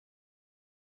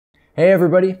Hey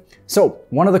everybody! So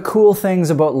one of the cool things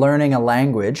about learning a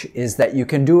language is that you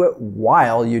can do it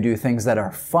while you do things that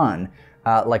are fun,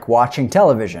 like watching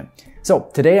television. So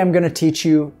today I'm going to teach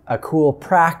you a cool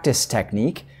practice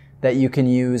technique that you can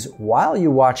use while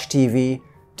you watch TV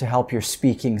to help your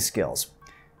speaking skills.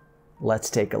 Let's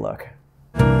take a look.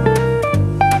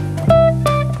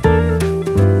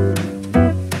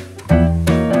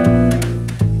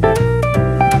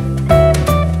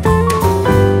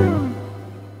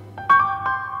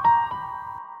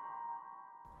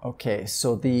 Okay,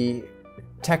 so the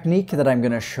technique that I'm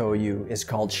going to show you is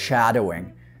called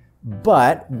shadowing.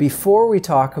 But before we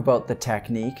talk about the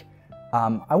technique,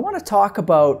 I want to talk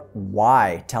about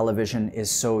why television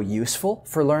is so useful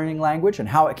for learning language and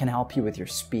how it can help you with your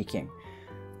speaking.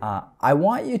 I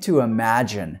want you to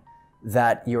imagine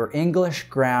that your English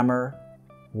grammar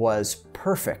was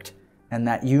perfect and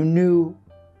that you knew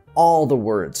all the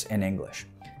words in English.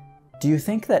 Do you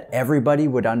think that everybody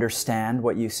would understand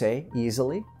what you say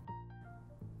easily?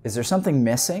 Is there something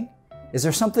missing? Is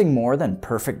there something more than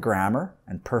perfect grammar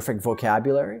and perfect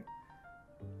vocabulary?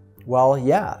 Well,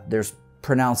 yeah, there's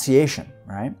pronunciation,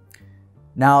 right?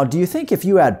 Now, do you think if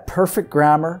you had perfect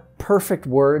grammar, perfect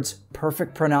words,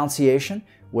 perfect pronunciation,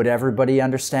 would everybody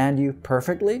understand you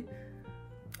perfectly?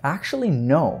 Actually,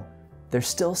 no. There's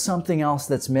still something else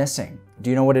that's missing. Do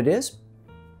you know what it is?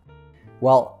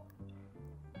 Well,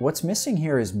 what's missing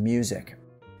here is music.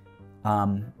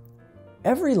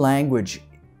 Every language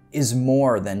is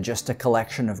more than just a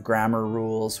collection of grammar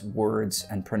rules, words,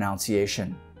 and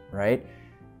pronunciation, right?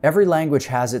 Every language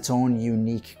has its own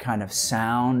unique kind of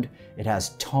sound. It has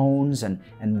tones and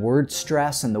word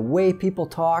stress and the way people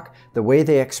talk, the way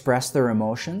they express their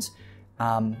emotions.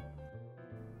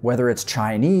 Whether it's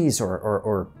Chinese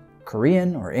or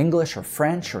Korean or English or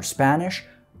French or Spanish,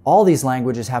 all these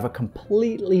languages have a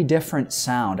completely different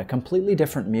sound, a completely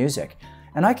different music.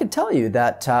 And I can tell you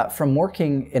that from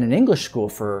working in an English school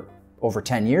for over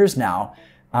 10 years now,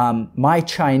 my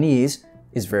Chinese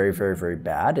is very, very, very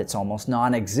bad. It's almost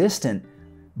non-existent.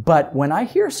 But when I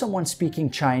hear someone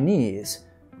speaking Chinese,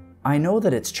 I know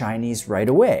that it's Chinese right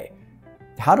away.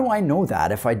 How do I know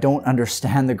that if I don't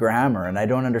understand the grammar and I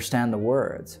don't understand the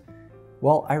words?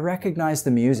 Well, I recognize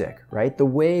the music, right? The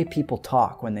way people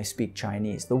talk when they speak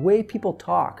Chinese, the way people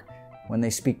talk when they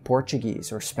speak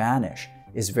Portuguese or Spanish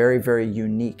is very, very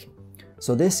unique.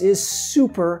 So this is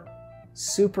super,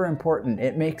 super important.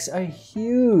 It makes a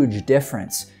huge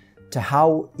difference to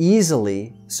how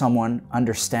easily someone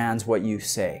understands what you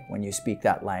say when you speak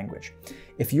that language.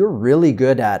 If you're really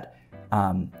good at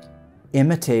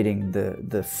imitating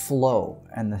the flow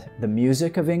and the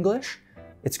music of English,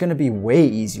 it's going to be way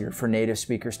easier for native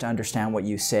speakers to understand what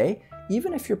you say,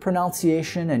 even if your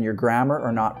pronunciation and your grammar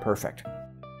are not perfect.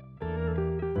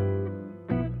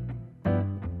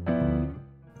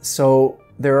 So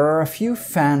there are a few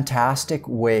fantastic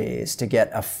ways to get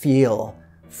a feel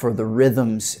for the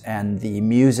rhythms and the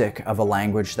music of a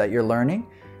language that you're learning.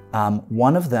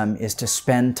 One of them is to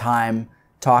spend time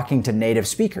talking to native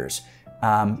speakers,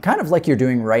 kind of like you're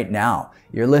doing right now.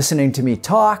 You're listening to me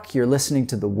talk, you're listening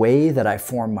to the way that I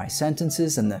form my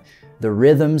sentences and the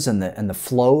rhythms and the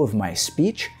flow of my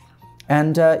speech,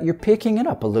 and you're picking it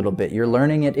up a little bit. You're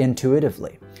learning it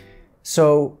intuitively.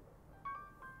 So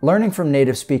learning from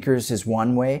native speakers is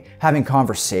one way. Having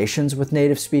conversations with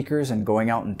native speakers and going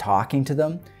out and talking to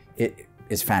them, it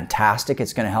is fantastic.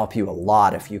 It's going to help you a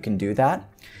lot if you can do that.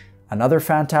 Another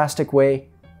fantastic way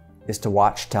is to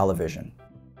watch television.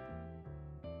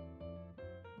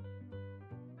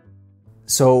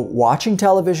 So watching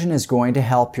television is going to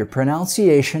help your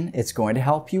pronunciation. It's going to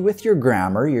help you with your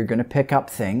grammar. You're going to pick up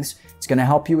things. It's going to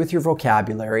help you with your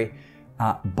vocabulary.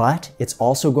 But it's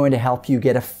also going to help you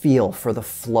get a feel for the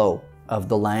flow of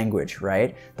the language,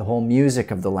 right? The whole music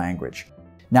of the language.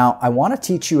 Now, I want to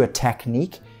teach you a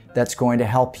technique that's going to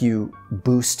help you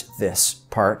boost this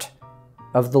part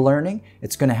of the learning.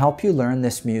 It's going to help you learn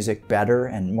this music better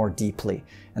and more deeply.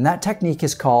 And that technique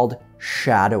is called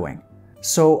shadowing.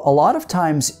 So a lot of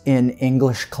times in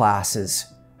English classes,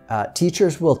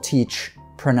 teachers will teach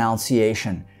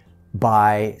pronunciation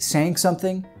by saying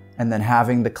something and then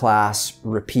having the class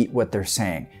repeat what they're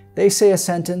saying. They say a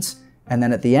sentence, and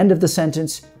then at the end of the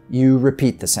sentence, you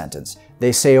repeat the sentence.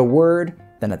 They say a word,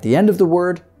 then at the end of the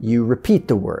word, you repeat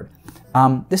the word.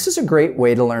 This is a great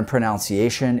way to learn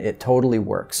pronunciation. It totally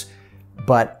works.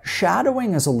 But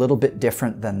shadowing is a little bit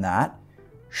different than that.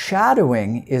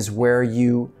 Shadowing is where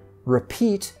you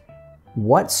repeat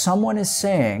what someone is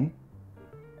saying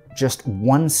just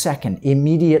 1 second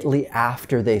immediately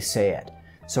after they say it.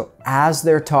 So as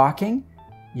they're talking,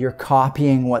 you're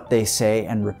copying what they say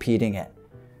and repeating it.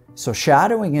 So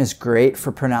shadowing is great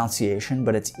for pronunciation,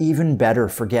 but it's even better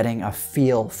for getting a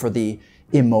feel for the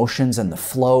emotions and the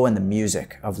flow and the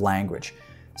music of language.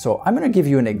 So I'm going to give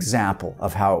you an example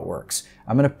of how it works.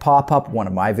 I'm going to pop up one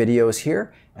of my videos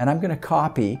here, and I'm going to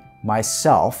copy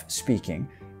myself speaking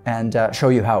and show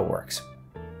you how it works.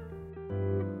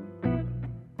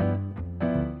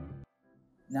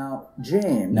 Now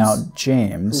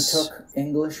James,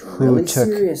 who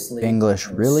took English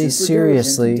really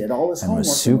seriously and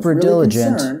was super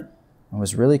diligent and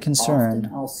was really concerned,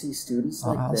 I'll see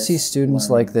students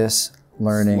like this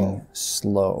learning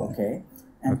slow.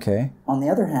 Okay. On the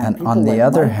other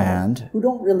hand, who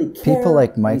don't really care, people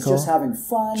like Michael, just having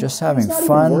fun. He's not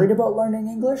even worried about learning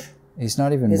English. He's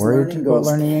not even worried about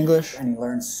learning English, and he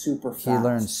learns super fast. He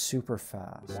learns super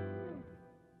fast.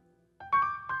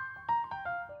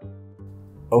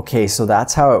 Okay, so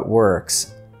that's how it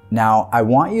works. Now, I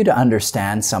want you to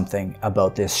understand something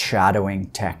about this shadowing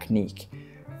technique.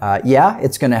 Yeah,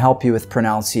 it's going to help you with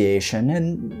pronunciation,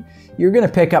 and you're going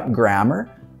to pick up grammar,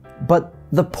 but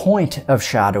the point of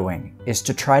shadowing is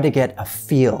to try to get a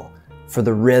feel for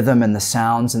the rhythm and the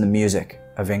sounds and the music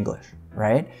of English,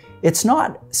 right? It's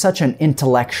not such an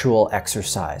intellectual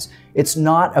exercise. It's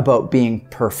not about being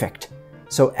perfect.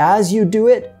 So as you do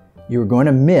it, you're going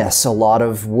to miss a lot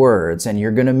of words and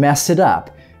you're going to mess it up,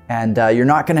 and you're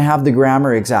not going to have the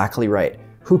grammar exactly right.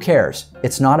 Who cares?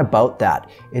 It's not about that.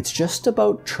 It's just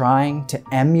about trying to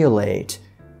emulate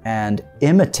and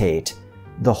imitate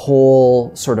the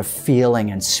whole sort of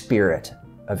feeling and spirit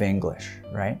of English,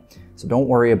 right? So don't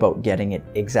worry about getting it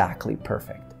exactly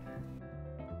perfect.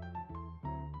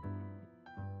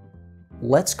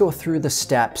 Let's go through the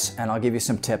steps, and I'll give you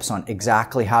some tips on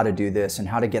exactly how to do this and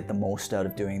how to get the most out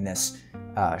of doing this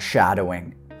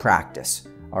shadowing practice,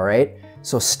 all right?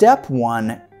 So step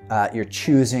one, you're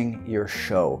choosing your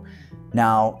show.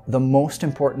 Now, the most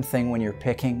important thing when you're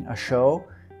picking a show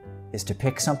is to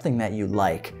pick something that you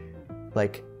like.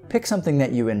 Like, pick something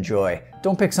that you enjoy.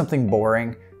 Don't pick something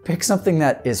boring. Pick something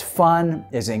that is fun,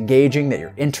 is engaging, that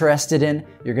you're interested in.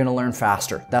 You're going to learn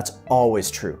faster. That's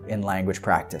always true in language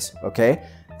practice, okay?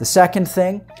 The second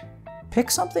thing,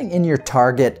 pick something in your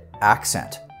target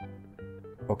accent,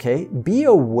 okay? Be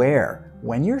aware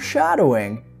when you're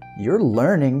shadowing, you're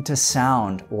learning to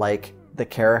sound like the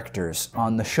characters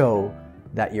on the show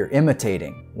that you're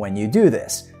imitating when you do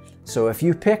this. So if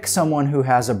you pick someone who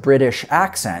has a British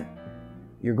accent,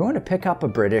 you're going to pick up a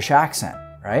British accent,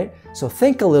 right? So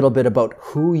think a little bit about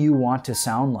who you want to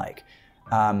sound like.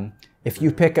 If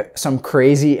you pick some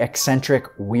crazy, eccentric,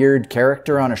 weird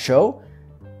character on a show,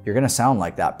 you're going to sound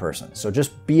like that person. So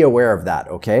just be aware of that,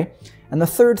 okay? And the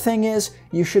third thing is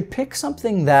you should pick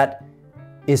something that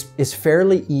is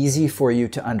fairly easy for you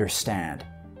to understand.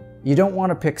 You don't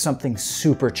want to pick something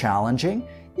super challenging.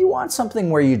 You want something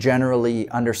where you generally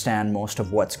understand most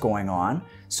of what's going on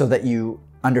so that you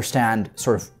understand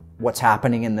sort of what's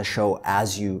happening in the show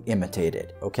as you imitate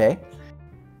it, okay?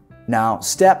 Now,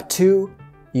 step two,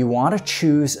 you want to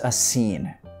choose a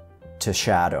scene to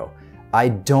shadow. I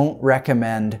don't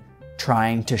recommend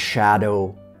trying to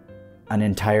shadow an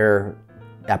entire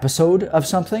episode of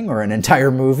something or an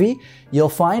entire movie. You'll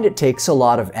find it takes a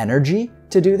lot of energy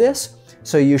to do this,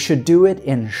 so you should do it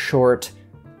in short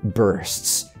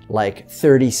bursts, like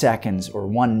 30 seconds or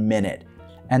 1 minute.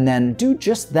 And then do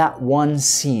just that one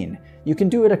scene. You can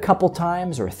do it a couple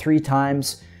times or 3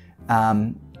 times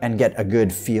and get a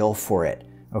good feel for it,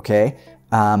 okay?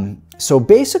 So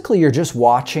basically you're just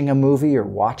watching a movie or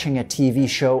watching a TV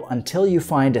show until you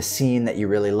find a scene that you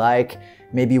really like,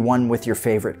 maybe one with your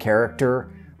favorite character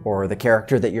or the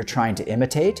character that you're trying to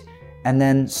imitate, and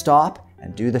then stop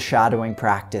and do the shadowing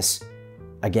practice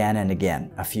again and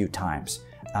again a few times.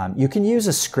 You can use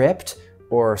a script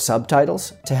or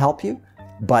subtitles to help you,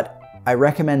 but I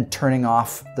recommend turning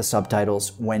off the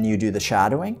subtitles when you do the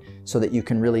shadowing so that you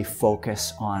can really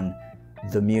focus on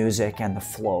the music and the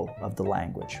flow of the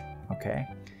language, okay?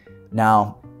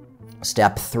 Now,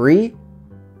 step 3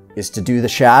 is to do the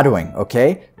shadowing,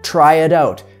 okay? Try it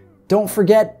out. Don't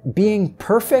forget, being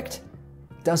perfect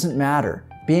doesn't matter.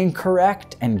 Being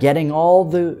correct and getting all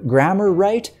the grammar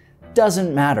right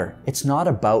doesn't matter. It's not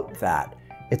about that.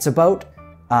 It's about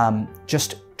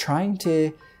just trying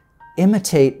to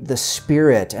imitate the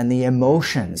spirit and the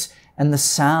emotions and the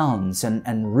sounds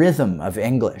and rhythm of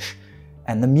English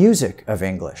and the music of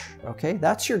English, okay?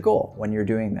 That's your goal when you're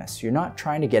doing this. You're not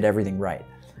trying to get everything right.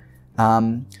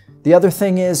 The other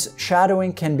thing is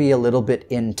shadowing can be a little bit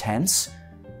intense.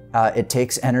 It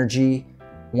takes energy.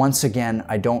 Once again,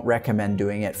 I don't recommend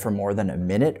doing it for more than a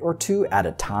minute or 2 at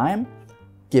a time.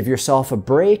 Give yourself a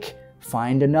break,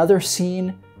 find another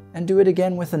scene, and do it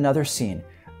again with another scene.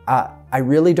 I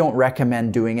really don't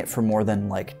recommend doing it for more than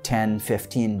like 10,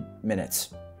 15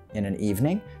 minutes in an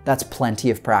evening. That's plenty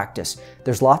of practice.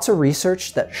 There's lots of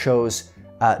research that shows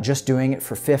just doing it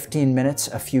for 15 minutes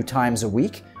a few times a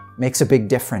week makes a big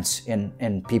difference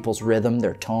in people's rhythm,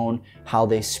 their tone, how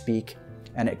they speak,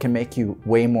 and it can make you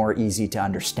way more easy to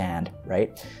understand,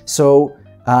 right? So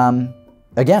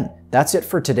again, that's it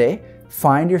for today.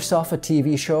 Find yourself a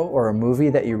TV show or a movie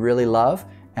that you really love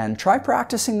and try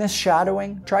practicing this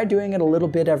shadowing. Try doing it a little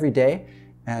bit every day,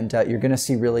 and you're going to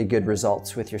see really good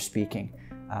results with your speaking.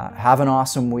 Have an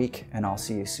awesome week, and I'll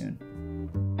see you soon.